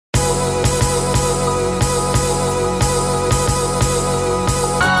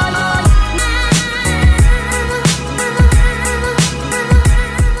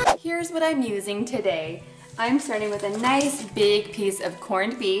I'm using today. I'm starting with a nice big piece of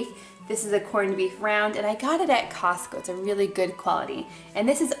corned beef. This is a corned beef round and I got it at Costco. It's a really good quality. And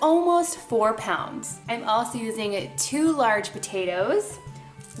this is almost 4 pounds. I'm also using 2 large potatoes,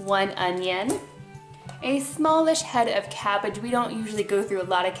 1 onion, a smallish head of cabbage. We don't usually go through a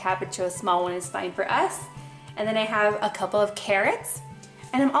lot of cabbage, so a small one is fine for us. And then I have a couple of carrots.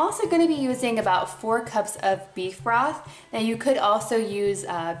 And I'm also going to be using about 4 cups of beef broth. Now you could also use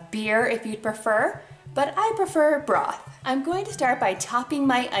beer if you'd prefer, but I prefer broth. I'm going to start by chopping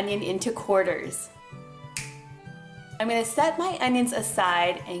my onion into quarters. I'm going to set my onions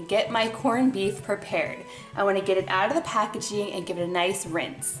aside and get my corned beef prepared. I want to get it out of the packaging and give it a nice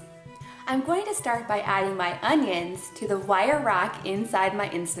rinse. I'm going to start by adding my onions to the wire rack inside my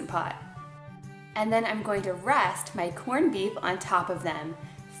Instant Pot. And then I'm going to rest my corned beef on top of them,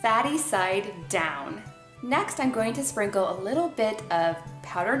 fatty side down. Next, I'm going to sprinkle a little bit of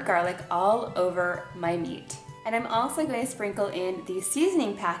powdered garlic all over my meat. And I'm also going to sprinkle in the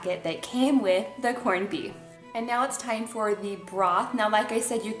seasoning packet that came with the corned beef. And now it's time for the broth. Now, like I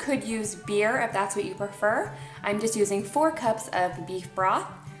said, you could use beer if that's what you prefer. I'm just using 4 cups of beef broth,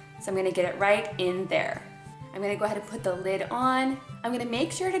 so I'm going to get it right in there. I'm going to go ahead and put the lid on. I'm going to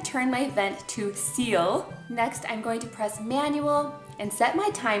make sure to turn my vent to seal. Next, I'm going to press manual and set my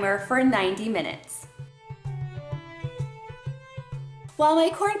timer for 90 minutes. While my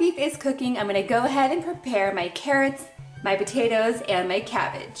corned beef is cooking, I'm going to go ahead and prepare my carrots, my potatoes, and my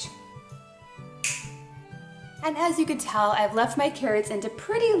cabbage. And as you can tell, I've left my carrots into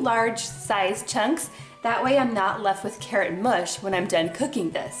pretty large size chunks. That way I'm not left with carrot mush when I'm done cooking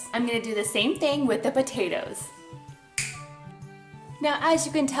this. I'm going to do the same thing with the potatoes. Now, as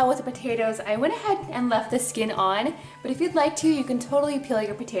you can tell with the potatoes, I went ahead and left the skin on, but if you'd like to, you can totally peel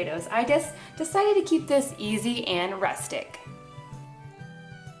your potatoes. I just decided to keep this easy and rustic.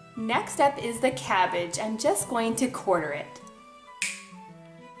 Next up is the cabbage. I'm just going to quarter it.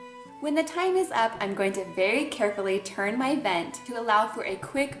 When the time is up, I'm going to very carefully turn my vent to allow for a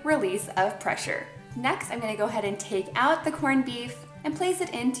quick release of pressure. Next, I'm going to go ahead and take out the corned beef and place it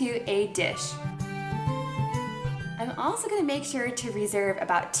into a dish. I'm also going to make sure to reserve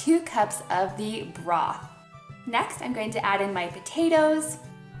about 2 cups of the broth. Next, I'm going to add in my potatoes,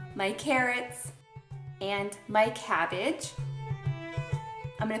 my carrots, and my cabbage.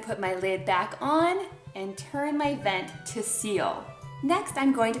 I'm going to put my lid back on and turn my vent to seal. Next,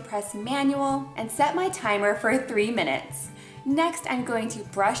 I'm going to press manual and set my timer for 3 minutes. Next, I'm going to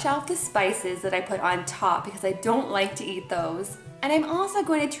brush off the spices that I put on top because I don't like to eat those. And I'm also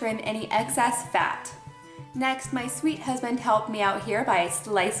going to trim any excess fat. Next, my sweet husband helped me out here by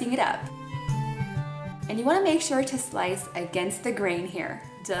slicing it up. And you want to make sure to slice against the grain here.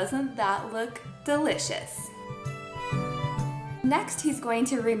 Doesn't that look delicious? Next, he's going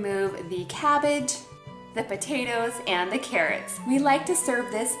to remove the cabbage, the potatoes, and the carrots. We like to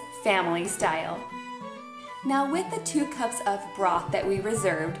serve this family style. Now with the 2 cups of broth that we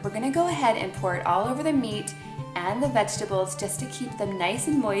reserved, we're going to go ahead and pour it all over the meat and the vegetables just to keep them nice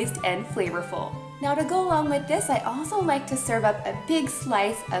and moist and flavorful. Now to go along with this, I also like to serve up a big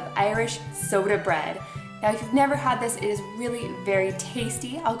slice of Irish soda bread. Now if you've never had this, it is really very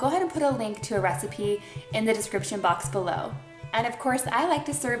tasty. I'll go ahead and put a link to a recipe in the description box below. And of course, I like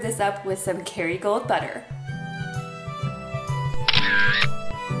to serve this up with some Kerrygold butter.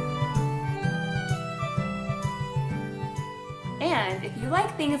 And if you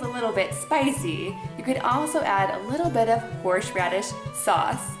like things a little bit spicy, you could also add a little bit of horseradish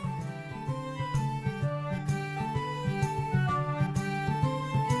sauce.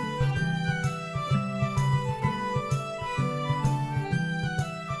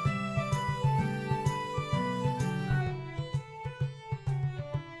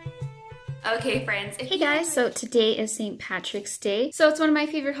 Okay friends, hey guys, so today is St. Patrick's Day. So it's one of my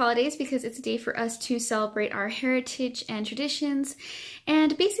favorite holidays because it's a day for us to celebrate our heritage and traditions.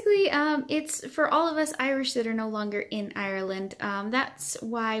 And basically, it's for all of us Irish that are no longer in Ireland. That's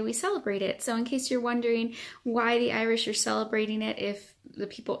why we celebrate it. So in case you're wondering why the Irish are celebrating it if the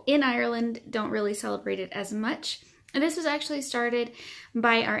people in Ireland don't really celebrate it as much, and this was actually started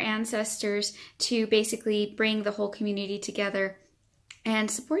by our ancestors to basically bring the whole community together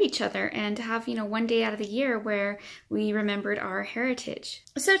and support each other and to have, one day out of the year where we remembered our heritage.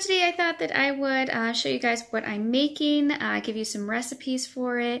 So today I thought that I would show you guys what I'm making, give you some recipes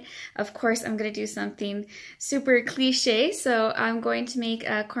for it. Of course, I'm going to do something super cliche, so I'm going to make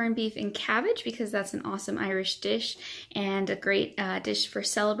corned beef and cabbage because that's an awesome Irish dish and a great dish for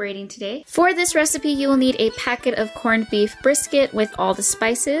celebrating today. For this recipe, you will need a packet of corned beef brisket with all the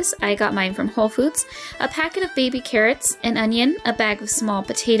spices. I got mine from Whole Foods, a packet of baby carrots, an onion, a bag of small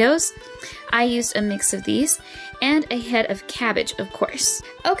potatoes. I used a mix of these, and a head of cabbage, of course.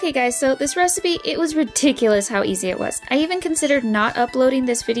 Okay guys, so this recipe, it was ridiculous how easy it was. I even considered not uploading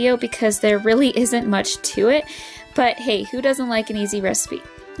this video because there really isn't much to it, but hey, who doesn't like an easy recipe?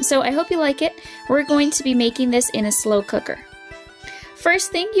 So I hope you like it. We're going to be making this in a slow cooker.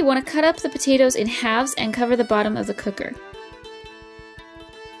 First thing, you want to cut up the potatoes in halves and cover the bottom of the cooker.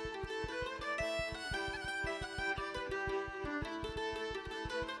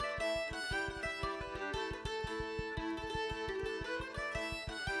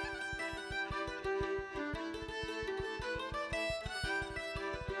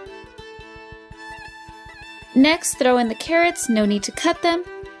 Next, throw in the carrots, no need to cut them.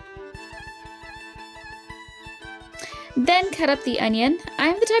 Then cut up the onion.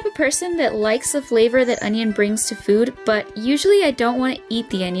 I'm the type of person that likes the flavor that onion brings to food, but usually I don't want to eat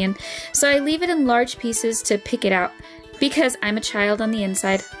the onion, so I leave it in large pieces to pick it out, because I'm a child on the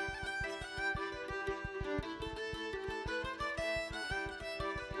inside.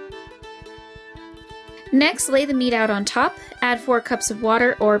 Next, lay the meat out on top, add 4 cups of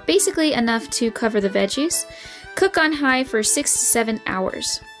water, or basically enough to cover the veggies. Cook on high for 6 to 7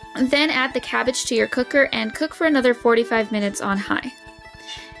 hours. Then add the cabbage to your cooker and cook for another 45 minutes on high.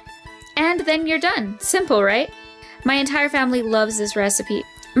 And then you're done. Simple, right? My entire family loves this recipe.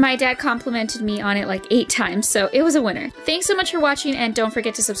 My dad complimented me on it like 8 times, so it was a winner. Thanks so much for watching, and don't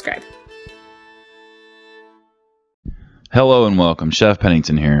forget to subscribe. Hello and welcome, Chef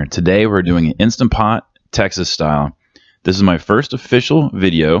Pennington here. Today we're doing an Instant Pot Texas style. This is my first official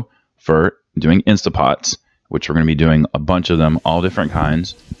video for doing Instant Pots, which we're going to be doing a bunch of them, all different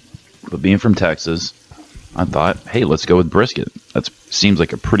kinds. But being from Texas, I thought, hey, let's go with brisket. That seems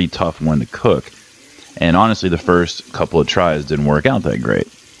like a pretty tough one to cook. And honestly, the first couple of tries didn't work out that great.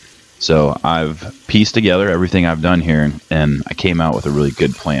 So I've pieced together everything I've done here, and I came out with a really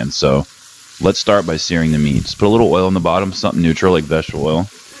good plan. So let's start by searing the meat. Just put a little oil on the bottom, something neutral like vegetable oil.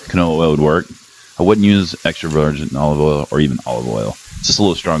 Canola oil would work. I wouldn't use extra virgin olive oil or even olive oil. It's just a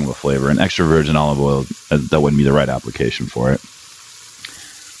little strong of a flavor. And extra virgin olive oil, that wouldn't be the right application for it.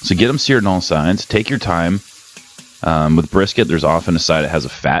 So get them seared on all sides. Take your time. With brisket, there's often a side that has a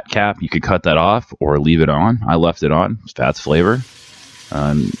fat cap. You could cut that off or leave it on. I left it on. Fat's flavor.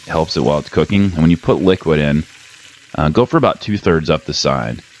 Helps it while it's cooking. And when you put liquid in, go for about 2/3 up the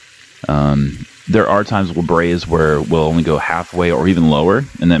side. There are times we'll braise where we'll only go halfway or even lower,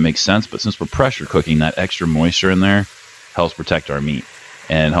 and that makes sense. But since we're pressure cooking, that extra moisture in there helps protect our meat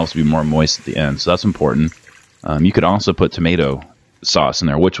and helps be more moist at the end. So that's important. You could also put tomato sauce in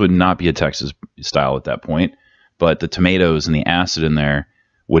there, which would not be a Texas style at that point. But the tomatoes and the acid in there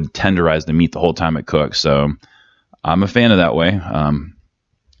would tenderize the meat the whole time it cooks. So I'm a fan of that way.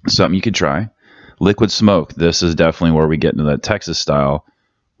 Something you could try. Liquid smoke. This is definitely where we get into that Texas style.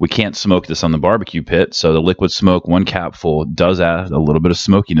 We can't smoke this on the barbecue pit, so the liquid smoke, 1 capful, does add a little bit of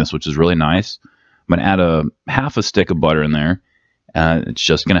smokiness, which is really nice. I'm going to add half a stick of butter in there. It's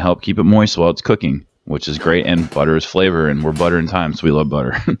just going to help keep it moist while it's cooking, which is great, and butter is flavor, and we're butter in time, so we love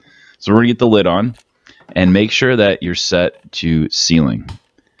butter. So we're going to get the lid on, and make sure that you're set to sealing.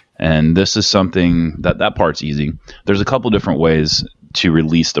 And this is something, that part's easy. There's a couple different ways to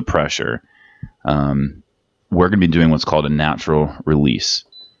release the pressure. We're going to be doing what's called a natural release,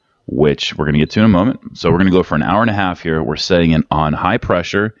 which we're going to get to in a moment. So we're going to go for an hour and a half here. We're setting it on high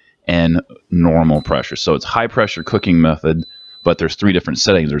pressure and normal pressure. So it's high pressure cooking method, but there's 3 different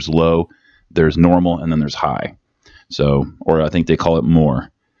settings. There's low, there's normal, and then there's high. So, or I think they call it more.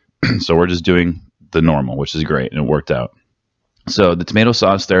 So we're just doing the normal, which is great, and it worked out. So the tomato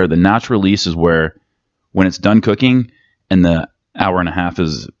sauce there, the natural release is where when it's done cooking and the hour and a half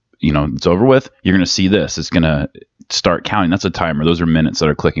is, it's over with, you're going to see this. It's going to start counting. That's a timer. Those are minutes that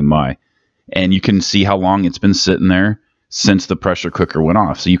are clicking by. And you can see how long it's been sitting there since the pressure cooker went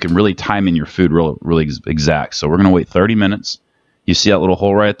off. So you can really time in your food really exact. So we're going to wait 30 minutes. You see that little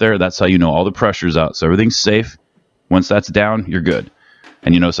hole right there? That's how you know all the pressure's out. So everything's safe. Once that's down, you're good.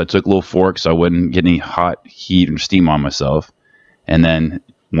 And you notice I took a little fork so I wouldn't get any hot heat or steam on myself. And then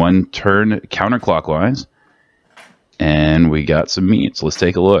 1 turn counterclockwise. And we got some meat. So let's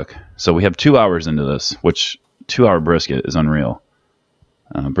take a look. So we have 2 hours into this, which 2-hour brisket is unreal.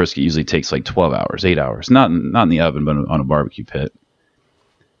 Brisket usually takes like 12 hours, 8 hours. Not in the oven, but on a barbecue pit.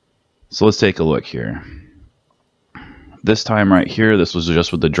 So let's take a look here. This time right here, this was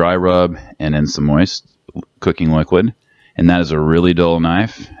just with the dry rub and then some moist cooking liquid. And that is a really dull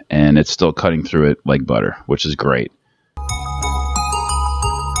knife, and it's still cutting through it like butter, which is great.